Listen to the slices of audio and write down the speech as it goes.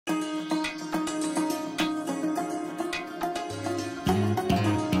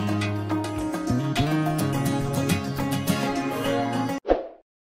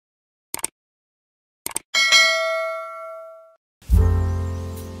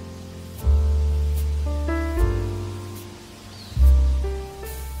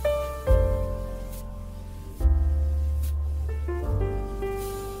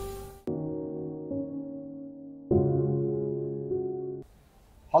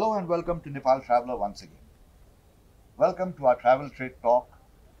Hello and welcome to Nepal Traveler once again. Welcome to our Travel Trade Talk,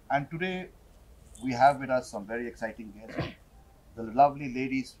 and today we have with us some very exciting guests, the lovely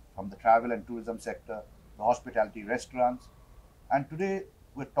ladies from the travel and tourism sector, the hospitality restaurants, and today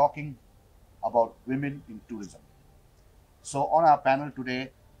we're talking about women in tourism. So on our panel today,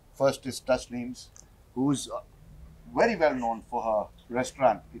 first is Tasneem, who's very well known for her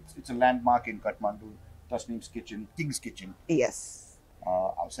restaurant. It's a landmark in Kathmandu, Tasneem's Kitchen, King's Kitchen. Yes.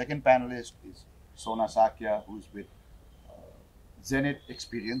 Our second panelist is Sona Shakya, who's with Zenith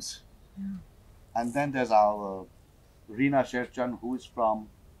Experience. Yeah. And then there's our Reena Sherchan, who is from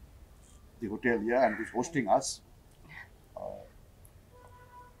the hotel here and who's hosting us.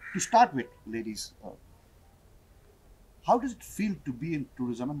 To start with, ladies, how does it feel to be in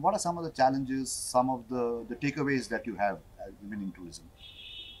tourism, and what are some of the challenges, some of the takeaways that you have as women in tourism?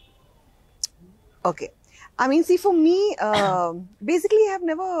 Okay. I mean, see, for me, basically, I've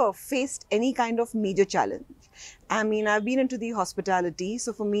never faced any kind of major challenge. I mean, I've been into the hospitality.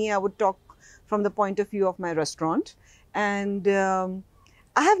 So for me, I would talk from the point of view of my restaurant. And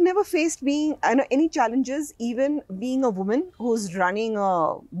I have never faced any challenges, even being a woman who's running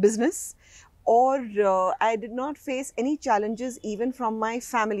a business. Or I did not face any challenges even from my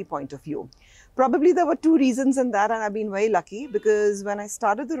family point of view. Probably there were two reasons in that, and I've been very lucky because when I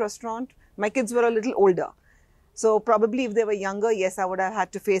started the restaurant, my kids were a little older. So probably if they were younger, yes, I would have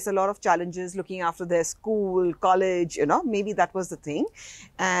had to face a lot of challenges looking after their school, college, maybe that was the thing.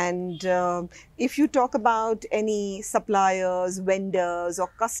 And if you talk about any suppliers, vendors or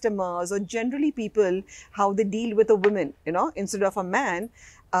customers or generally people, how they deal with a woman, instead of a man,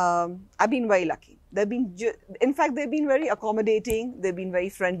 I've been very lucky. In fact, they've been very accommodating, they've been very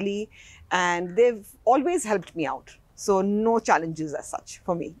friendly, and they've always helped me out. So no challenges as such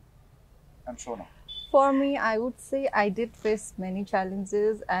for me. And Sona? For me, I would say I did face many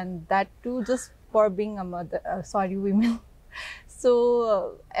challenges, and that too just for being a mother, women.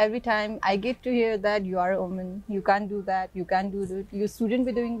 So every time I get to hear that you are a woman, you can't do that, you can't do it, you shouldn't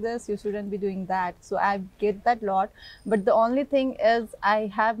be doing this, you shouldn't be doing that. So I get that lot. But the only thing is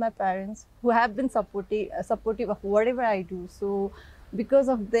I have my parents who have been supportive of whatever I do. So because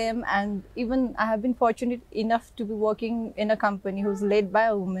of them, and even I have been fortunate enough to be working in a company who's led by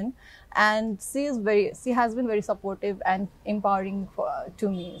a woman, and she has been very supportive and empowering to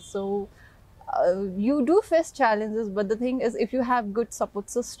me. So you do face challenges, but the thing is, if you have good support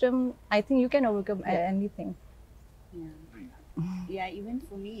system, I think you can overcome anything. Yeah, even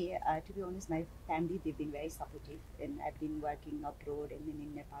for me, to be honest, my family, they've been very supportive, and I've been working abroad and then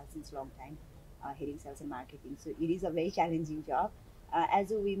in Nepal since a long time, heading sales and marketing. So it is a very challenging job.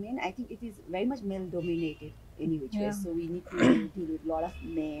 As a woman, I think it is very much male-dominated in which way. So we need to deal with a lot of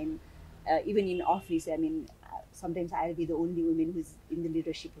men, even in office. I mean, sometimes I'll be the only woman who's in the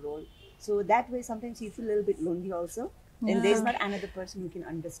leadership role. So that way, sometimes you feel a little bit lonely also. And there's not another person who can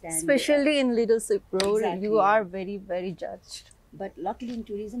understand. Especially in leadership role, you are very, very judged. But luckily in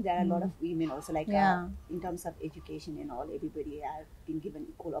tourism, there are a lot of women also, like in terms of education and all, everybody have been given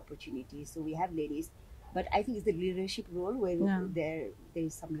equal opportunities. So we have ladies. But I think it's the leadership role where there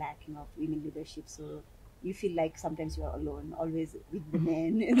is some lacking of women leadership. So you feel like sometimes you're alone, always with the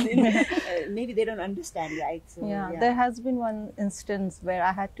men. And then, maybe they don't understand, right? So, there has been one instance where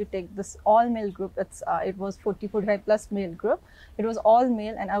I had to take this all-male group. It was 45 plus male group. It was all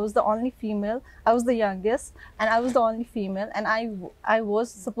male, and I was the only female. I was the youngest, and I was the only female. And I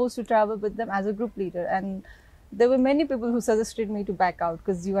was supposed to travel with them as a group leader. And there were many people who suggested me to back out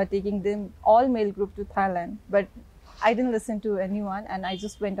because you are taking them all male group to Thailand. But I didn't listen to anyone, and I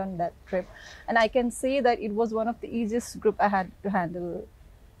just went on that trip. And I can say that it was one of the easiest group I had to handle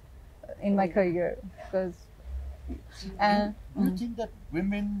in my career. Because do you think that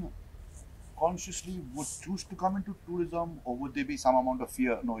women consciously would choose to come into tourism, or would there be some amount of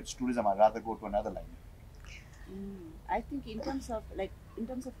fear? No, it's tourism, I'd rather go to another line. I think in terms of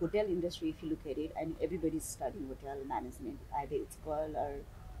hotel industry, if you look at it, and everybody's studying hotel management, either it's girl or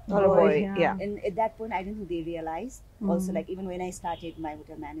boy. And at that point, I didn't think they realized. Also, like even when I started my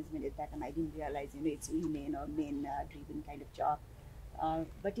hotel management at that time, I didn't realize, it's women or men driven kind of job.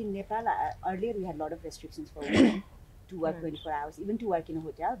 But in Nepal, earlier we had a lot of restrictions for women to work 24 hours, even to work in a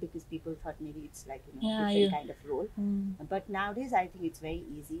hotel, because people thought maybe it's like different kind of role. But nowadays, I think it's very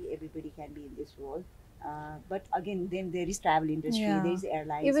easy. Everybody can be in this role. But again, then there is travel industry, there is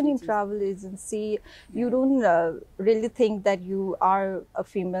airlines. Even in travel agency, you don't really think that you are a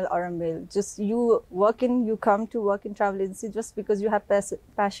female or a male. Just you come to work in travel agency just because you have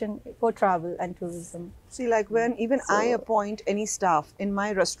passion for travel and tourism. See, like when even I appoint any staff in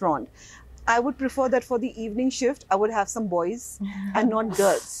my restaurant, I would prefer that for the evening shift, I would have some boys and not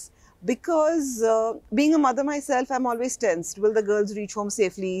girls. Because being a mother myself, I'm always tensed. Will the girls reach home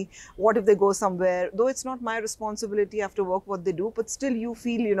safely? What if they go somewhere? Though it's not my responsibility after work what they do, but still you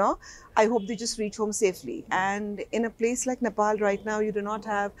feel, I hope they just reach home safely. And in a place like Nepal right now, you do not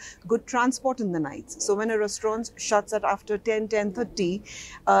have good transport in the nights. So when a restaurant shuts at after 10:30,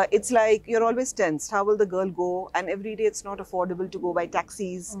 it's like you're always tensed. How will the girl go? And every day it's not affordable to go by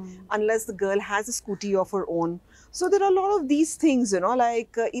taxis unless the girl has a scooty of her own. So there are a lot of these things,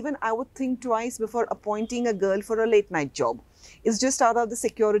 like even I would think twice before appointing a girl for a late night job. It's just out of the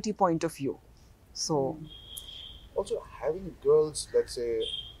security point of view. So Also, having girls, let's say,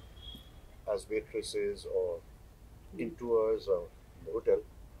 as waitresses or in tours or in the hotel,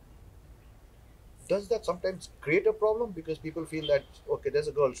 does that sometimes create a problem? Because people feel that, okay, there's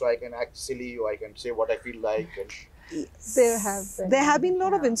a girl, so I can act silly or I can say what I feel like. And There have been. There have been a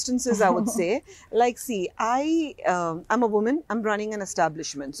lot of instances, I would say. Like, see, I'm a woman, I'm running an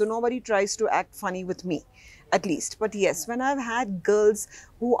establishment, so nobody tries to act funny with me, at least. But yes, when I've had girls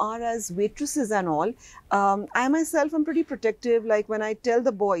who are as waitresses and all, I myself am pretty protective. Like when I tell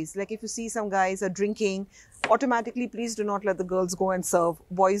the boys, like if you see some guys are drinking, automatically please do not let the girls go and serve.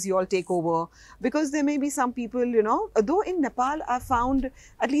 Boys, you all take over. Because there may be some people, though in Nepal, I found,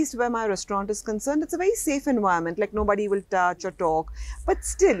 at least where my restaurant is concerned, it's a very safe environment. Like nobody will touch or talk. But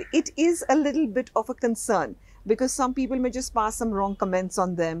still, it is a little bit of a concern because some people may just pass some wrong comments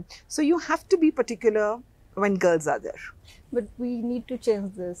on them. So you have to be particular when girls are there. But we need to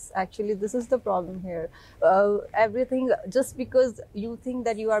change this. Actually, this is the problem here. Everything, just because you think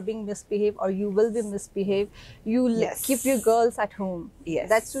that you are being misbehaved or you will be misbehaved, you Yes. keep your girls at home. Yes.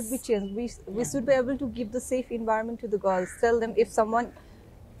 That should be changed. We should be able to give the safe environment to the girls. Tell them if someone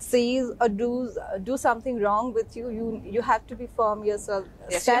says or do something wrong with you, you have to be firm yourself. Yes,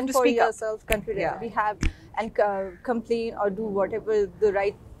 you have Stand to for speak up. yourself, confident. Yeah. Behave and complain or do whatever the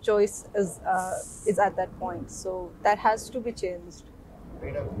right choice is at that point. So that has to be changed.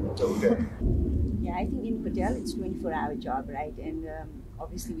 Reena, it's a hotel. Yeah, I think in hotel it's 24-hour job, right? And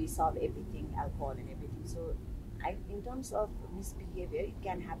obviously we solve everything, alcohol and everything. So in terms of misbehavior, it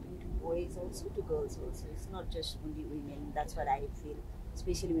can happen to boys also, to girls also. It's not just only women. That's what I feel,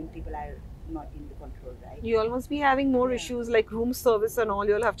 especially when people are not in the control, right? You almost be having more Yeah. issues like room service and all.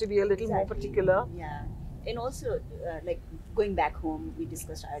 You'll have to be a little more Exactly. particular. Yeah, and also like going back home, we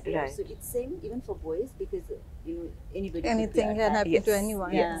discussed earlier. Right. So it's same even for boys because anybody could be Anything can attacked. happen Yes. to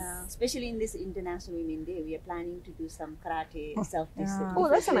anyone. Yeah. Especially in this International Women Day, we are planning to do some karate, self-discipline. Oh,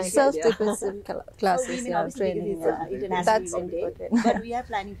 that's a nice Self-defense For classes, women, yeah, obviously, training. because Yeah. it's International That's Women Day. important. But we are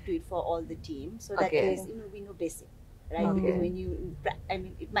planning to do it for all the team, so that Okay. at least we know basic, right? Okay. Because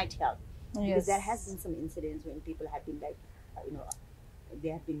when it might help. Because Yes. there has been some incidents when people have been like, they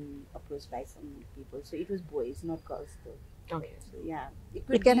have been approached by some people. So it was boys, not girls, though. Okay. So yeah,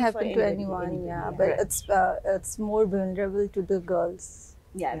 could It can be for happen to anybody, anyone, yeah, yeah. but Right. it's more vulnerable to the girls.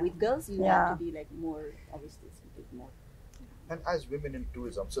 Yeah, Yeah. with girls you Yeah. have to be like more, obviously, it's a bit more. And as women in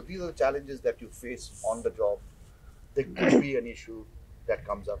tourism, so these are the challenges that you face on the job. There could be an issue that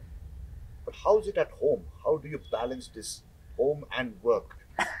comes up. But how is it at home? How do you balance this home and work?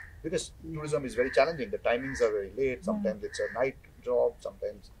 Because tourism is very challenging. The timings are very late. Sometimes it's a night job.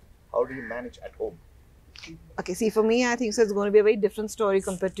 Sometimes, how do you manage at home? Okay, see, for me, I think so it's going to be a very different story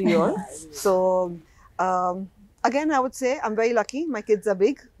compared to yours. So, again, I would say I'm very lucky. My kids are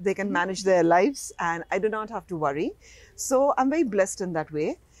big. They can manage their lives and I do not have to worry. So, I'm very blessed in that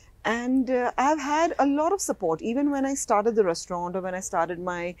way. And I've had a lot of support, even when I started the restaurant or when I started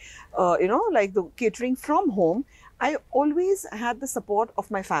my, like the catering from home, I always had the support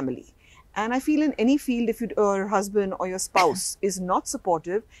of my family. And I feel in any field, if your husband or your spouse is not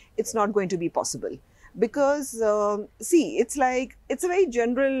supportive, it's not going to be possible. Because, see, it's like, it's a very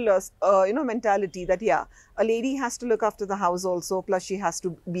general, mentality that, yeah, a lady has to look after the house also, plus she has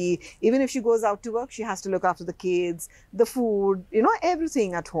to be, even if she goes out to work, she has to look after the kids, the food,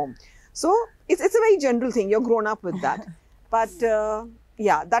 everything at home. So it's a very general thing. You're grown up with that. But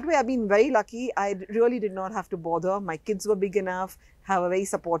yeah, that way I've been very lucky. I really did not have to bother. My kids were big enough, have a very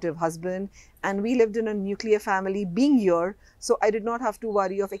supportive husband, and we lived in a nuclear family being here. So I did not have to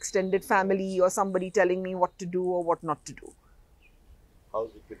worry of extended family or somebody telling me what to do or what not to do. How's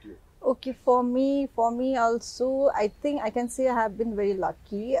it with you? Okay, for me also, I think I can say I have been very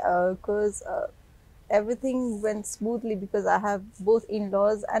lucky because everything went smoothly because I have both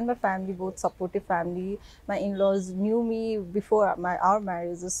in-laws and my family, both supportive family. My in-laws knew me before our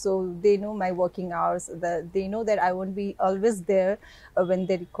marriages, so they know my working hours. That they know that I won't be always there when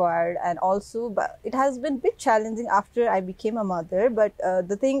they required. And also, but it has been a bit challenging after I became a mother. But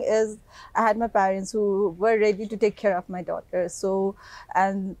the thing is, I had my parents who were ready to take care of my daughter. So,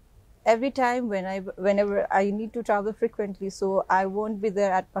 and every time whenever I need to travel frequently, so I won't be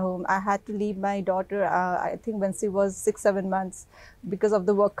there at my home. I had to leave my daughter, I think when she was 6-7 months, because of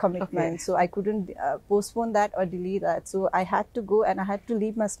the work commitment. Okay. So I couldn't postpone that or delay that. So I had to go and I had to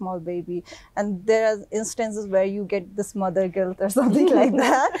leave my small baby. And there are instances where you get this mother guilt or something like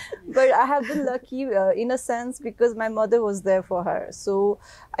that. But I have been lucky in a sense because my mother was there for her. So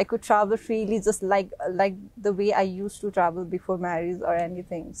I could travel freely, just like the way I used to travel before marriage or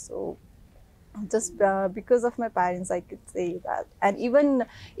anything. So just because of my parents, I could say that. And even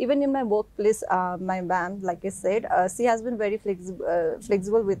in my workplace, my ma'am, like I said, she has been very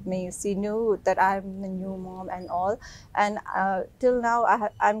flexible with me. She knew that I'm a new mom and all, and till now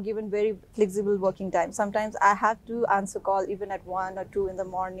I'm given very flexible working time. Sometimes I have to answer call even at 1 or 2 in the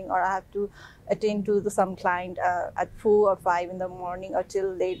morning, or I have to attend to some client at 4 or 5 in the morning or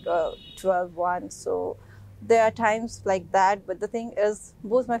till late 12, 1. So there are times like that, but the thing is,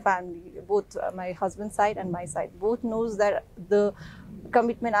 both my family, both my husband's side and my side, both knows that the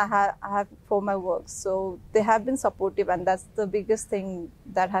commitment I have for my work. So they have been supportive, and that's the biggest thing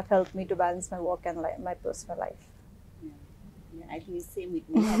that have helped me to balance my work and my personal life. Yeah, I think it's same with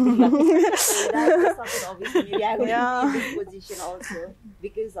me. I think lucky. So that's something obviously maybe I would be in this position also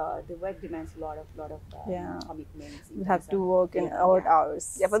because the work demands a lot of commitments. You have to work in odd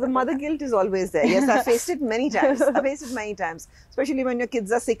hours. Yeah, but the mother guilt is always there. Yes, I faced it many times. Especially when your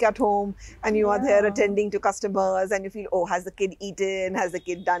kids are sick at home and you are there attending to customers and you feel, oh, has the kid eaten? Has the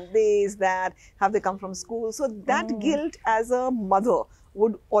kid done this, that? Have they come from school? So that guilt as a mother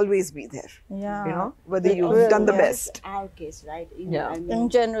would always be there. Yeah. You know, whether you've done the best. Our case, right? In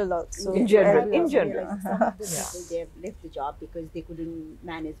general also. In general. Some of the people, they have left the job because they couldn't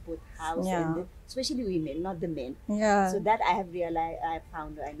manage both house and especially women, not the men. Yeah. So that I have realized, I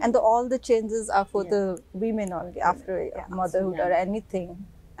found. I mean, and all the changes are for the women only after motherhood or anything.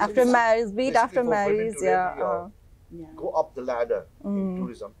 After marriage, be it after marriage, go up the ladder in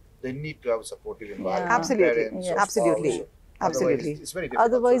tourism, they need to have a supportive environment. Absolutely. Absolutely. Absolutely. It's very difficult.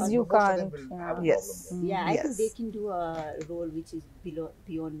 Otherwise, you can't. Yes. Yeah, I think they can do a role which is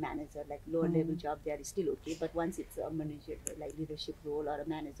beyond manager, like lower level job. They are still okay, but once it's a manager, like leadership role or a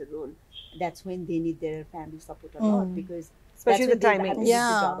manager role, that's when they need their family support a lot because especially the timing.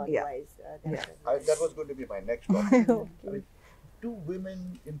 That was going to be my next topic. I mean, do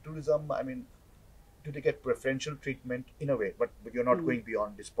women in tourism, I mean, do they get preferential treatment in a way? But you're not going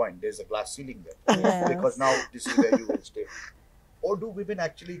beyond this point. There's a glass ceiling there because now this is where you will stay. Or do women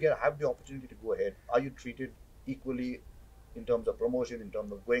actually have the opportunity to go ahead? Are you treated equally in terms of promotion, in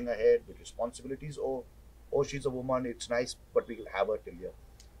terms of going ahead with responsibilities? Or she's a woman, it's nice, but we will have her till here.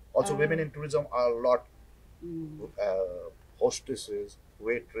 Also, women in tourism are a lot hostesses,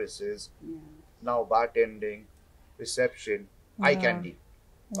 waitresses, now bartending, reception, eye candy.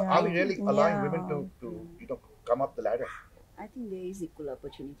 Are we really allowing women to come up the ladder? I think there is equal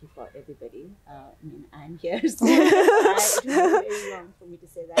opportunity for everybody. I mean, I'm here, so it will be very wrong for me to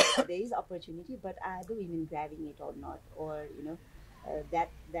say that there is opportunity, but are the women grabbing it or not, or that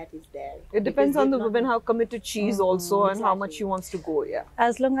is there. It depends on the woman how committed she is also and how much she wants to go. Yeah.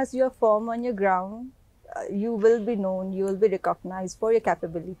 As long as you are firm on your ground, you will be known, you will be recognized for your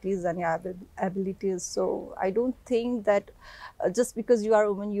capabilities and your abilities. So I don't think that just because you are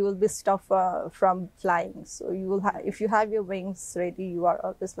a woman, you will be stopped from flying. So you will if you have your wings ready, you are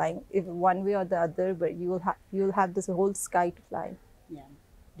always flying, if one way or the other, but you will have this whole sky to fly. Yeah,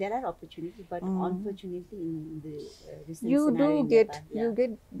 there are opportunities, but unfortunately, in the recent you scenario do get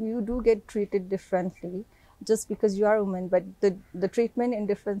you do get treated differently. Just because you are a woman, but the treatment in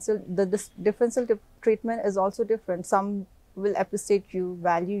differential treatment is also different. Some will appreciate you,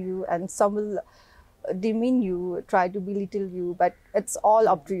 value you, and some will demean you, try to belittle you. But it's all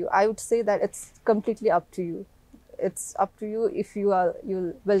up to you. I would say that it's completely up to you. It's up to you if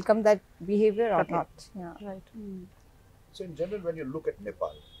you'll welcome that behavior or not. Yeah. Right. So in general, when you look at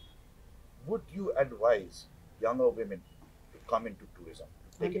Nepal, would you advise younger women to come into tourism?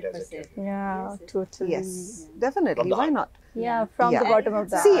 Take it as a career? Yeah, totally. Yes, definitely. Why not? Yeah, from the bottom of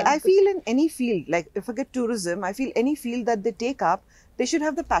the See, I feel in any field, like if I get tourism, I feel any field that they take up, they should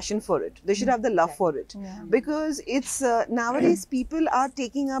have the passion for it. They should have the love for it. Yeah. Because it's nowadays people are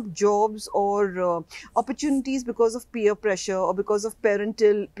taking up jobs or opportunities because of peer pressure or because of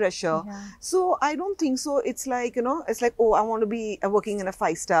parental pressure. Yeah. So I don't think so. It's like, it's like, oh, I want to be working in a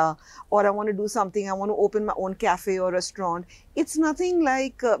 5-star, or I want to do something. I want to open my own cafe or restaurant. It's nothing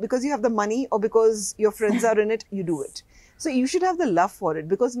like because you have the money or because your friends are in it, you do it. So you should have the love for it,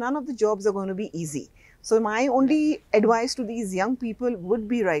 because none of the jobs are going to be easy. So my only advice to these young people would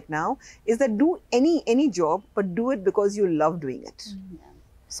be right now is that do any job, but do it because you love doing it.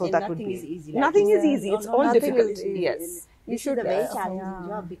 So And that would nothing be. is easy. Nothing is Yeah. easy. It's No, all nothing difficult. is easy. Yes. This should, is a very yeah. challenging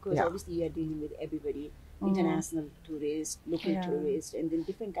job because Yeah. obviously you are dealing with everybody, international tourists, local Yeah. tourists, and then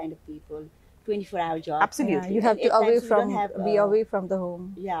different kind of people. 24-hour job. Absolutely. Yeah, you have And to at away times we don't from have, be away from the home.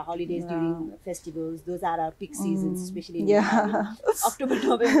 Yeah, holidays Yeah. during festivals. Those are our peak seasons, especially in Yeah. Nepal. October,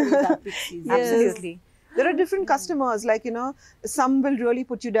 November is our peak season. Yes. Absolutely. There are different customers, like, some will really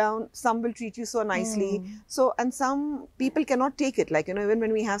put you down, some will treat you so nicely. So, and some people cannot take it. Like, even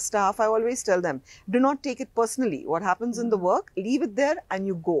when we have staff, I always tell them, do not take it personally. What happens in the work, leave it there and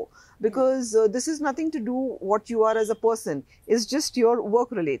you go. Because this is nothing to do what you are as a person. It's just your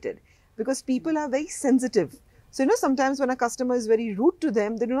work related. Because people are very sensitive. So, sometimes when a customer is very rude to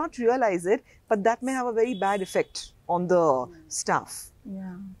them, they do not realize it, but that may have a very bad effect on the staff.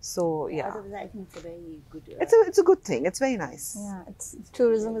 Yeah. So, yeah. Otherwise, I think it's a very good. It's a good thing. It's very nice. Yeah,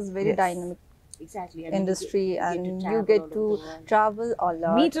 tourism is very Yes. dynamic exactly. industry, and you travel get all over to the world. travel a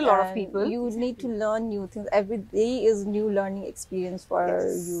lot, Meet a lot of and people. You need to learn new things. Every day is new learning experience for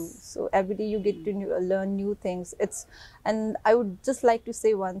Yes. you. So every day you get to learn new things. And I would just like to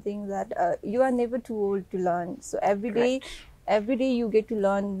say one thing, that you are never too old to learn. So every day you get to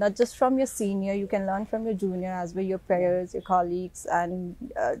learn, not just from your senior, you can learn from your junior as well, your peers, your colleagues, and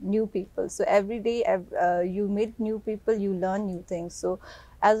new people. So every day you meet new people, you learn new things. So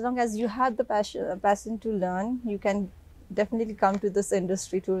as long as you have the passion to learn, you can definitely come to this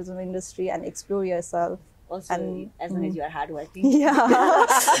industry, tourism industry, and explore yourself. Also, and- as long as you are hardworking. Yeah.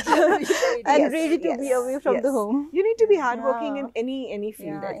 And Yes, ready to be yes, away from the yes. home. You need to be hardworking Yeah. in any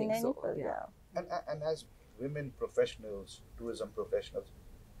field, Yeah, I in think any so. field, yeah. And as women professionals, tourism professionals,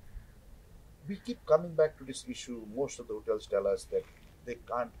 we keep coming back to this issue. Most of the hotels tell us that they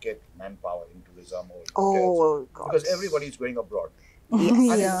can't get manpower in tourism or hotels Oh, God. because everybody is going abroad. Yes.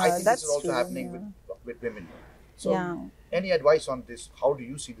 I Yeah, think this that's is also true, happening yeah. with women. So, Yeah. any advice on this? How do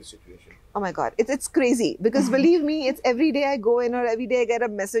you see the situation? Oh my God, it's crazy, because believe me, it's every day I go in or every day I get a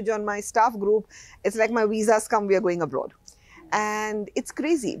message on my staff group. It's like, my visas come, we are going abroad. And it's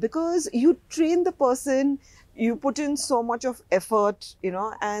crazy because you train the person, you put in so much of effort,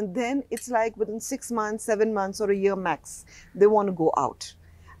 and then it's like within 6 months, 7 months, or a year max, they want to go out.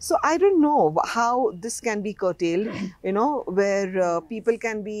 So I don't know how this can be curtailed, where people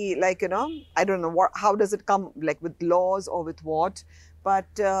can be like, I don't know how does it come, like with laws or with what,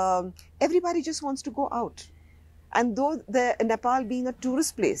 but everybody just wants to go out. And though Nepal being a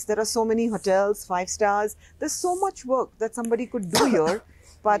tourist place, there are so many hotels, 5 stars, there's so much work that somebody could do here,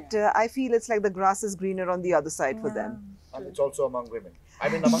 but I feel it's like the grass is greener on the other side for them. And it's also among women. I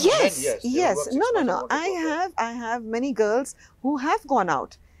mean, among Yes, men, yes. They yes. work 6 No. months and want to I go abroad. have many girls who have gone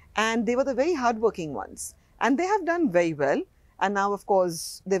out, and they were the very hardworking ones, and they have done very well. And now, of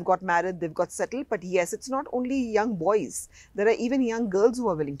course, they've got married, they've got settled. But yes, it's not only young boys. There are even young girls who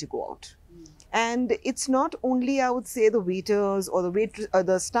are willing to go out. And it's not only, I would say, the waiters or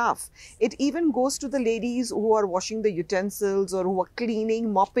the staff. It even goes to the ladies who are washing the utensils or who are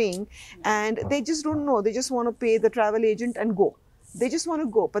cleaning, mopping, and they just don't know. They just want to pay the travel agent and go. They just want to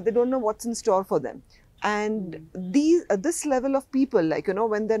go, but they don't know what's in store for them. And this level of people, like,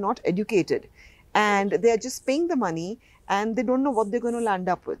 when they're not educated and they're just paying the money and they don't know what they're going to land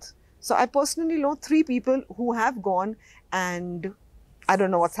up with. So I personally know 3 people who have gone, and I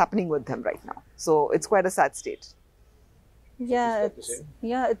don't know what's happening with them right now. So it's quite a sad state. Yeah, Is that the same?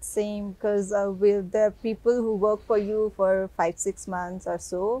 it's same, because there are people who work for you for 5-6 months or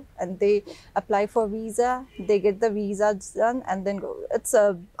so, and they apply for visa, they get the visa done, and then go. It's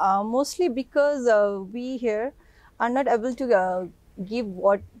mostly because we here are not able to give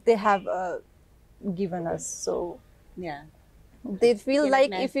what they have given us. So Yeah. they feel Cannot like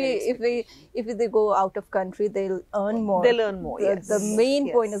match if they go out of country, they'll earn more. They'll earn more, yes. The main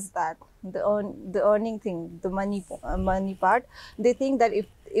Yes. point is that the earning thing, the money part. They think that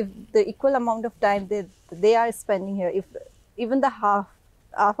if the equal amount of time they are spending here, if even the half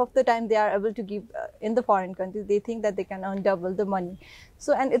half of the time they are able to give in the foreign countries, they think that they can earn double the money.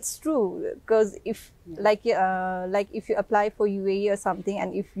 So, and it's true, because if like if you apply for UAE or something,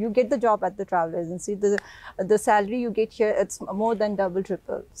 and if you get the job at the travel agency, the salary you get here, it's more than double,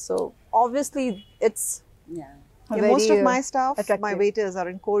 triple. So obviously it's Yeah. Most of my staff, my attractive. waiters are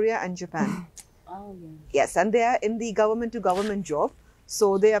in Korea and Japan. Oh, yeah. Yes, and they are in the government to government job.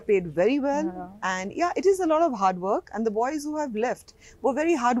 So they are paid very well. Yeah. And yeah, it is a lot of hard work. And the boys who have left were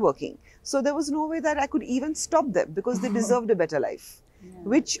very hardworking. So there was no way that I could even stop them because they deserved a better life,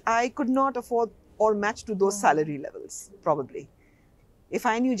 which I could not afford or match to those salary levels, probably. If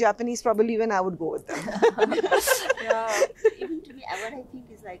I knew Japanese, probably even I would go with them. Yeah. Even to me, what I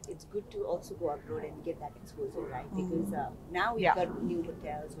think is like it's good to also go abroad and get that exposure, right? Because now we've got new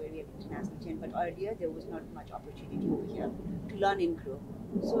hotels where we have international chain, but earlier there was not much opportunity over here to learn in crew.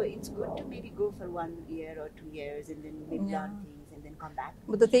 So it's good to maybe go for 1 year or 2 years and then maybe learn things and then come back.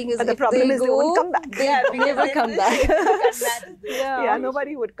 But the thing is, But the if problem they is they go, won't come back. they never come back. Yeah,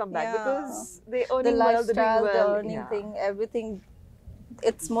 nobody would come back because they earning The well, they're doing lifestyle, well. the earning thing, everything,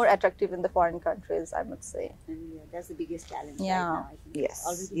 it's more attractive in the foreign countries, I must say. And that's the biggest challenge Yeah. right now. I think. Yes,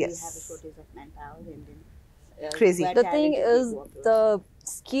 Already yes. we have a shortage of manpower and then Crazy. where The thing talented is, people abroad. the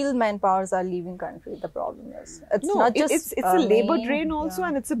skilled manpowers are leaving country. The problem is, it's No, not just it's a labor main- drain also, yeah.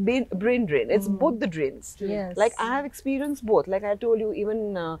 and it's a brain drain. It's both the drains. Yes. Like I have experienced both. Like I told you,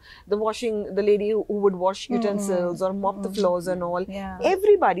 even the washing, the lady who would wash utensils or mop the floors and all. Yeah.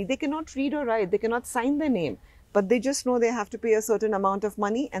 Everybody, they cannot read or write. They cannot sign their name, but they just know they have to pay a certain amount of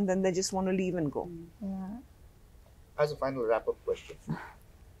money, and then they just want to leave and go. Yeah. As a final wrap-up question,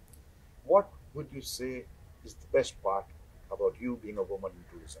 what would you say is the best part about you being a woman in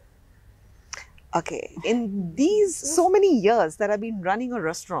tourism? Okay, in these so many years that I've been running a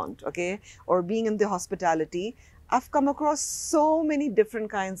restaurant, okay, or being in the hospitality, I've come across so many different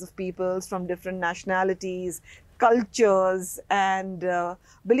kinds of peoples from different nationalities, cultures, and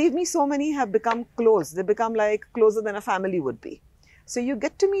believe me, so many have become close. They become like closer than a family would be. So you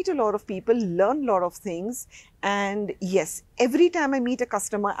get to meet a lot of people, learn a lot of things, and yes, every time I meet a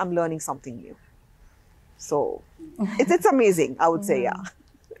customer, I'm learning something new. So it's amazing, I would say, yeah.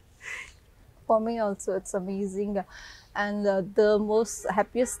 For me also, it's amazing. And the most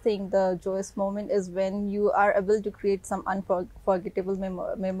happiest thing, the joyous moment is when you are able to create some unforgettable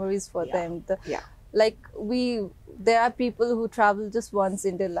memories for them. Yeah. Like there are people who travel just once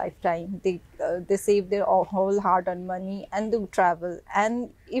in their lifetime. They save their whole hard earned money and they travel.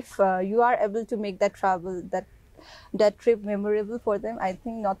 And if you are able to make that travel, that trip memorable for them, I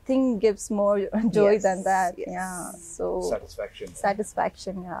think nothing gives more joy than that. Yes. Yeah. So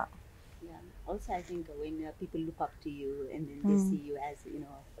Satisfaction. yeah. Yeah. Also, I think when people look up to you and then they see you as a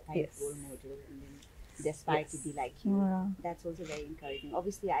kind of role model, and then they aspire to be like you. Yeah. That's also very encouraging.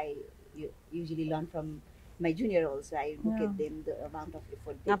 Obviously, I usually learn from my junior also. I look at them, the amount of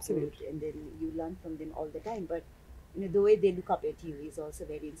effort they Absolutely. put, and then you learn from them all the time. But the way they look up at you is also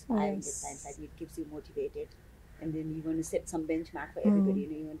very inspiring at times. I think it keeps you motivated. And then you want to set some benchmark for everybody.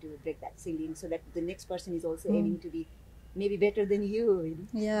 You want to break that ceiling so that the next person is also aiming to be maybe better than you.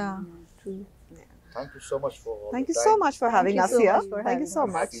 Yeah. True. Thank you so much for all Thank the you so time. much for having you us so here. much for Thank you having so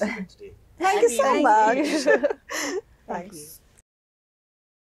us. much. Happy Women's Day. Thank you so Thank much. you. Thanks.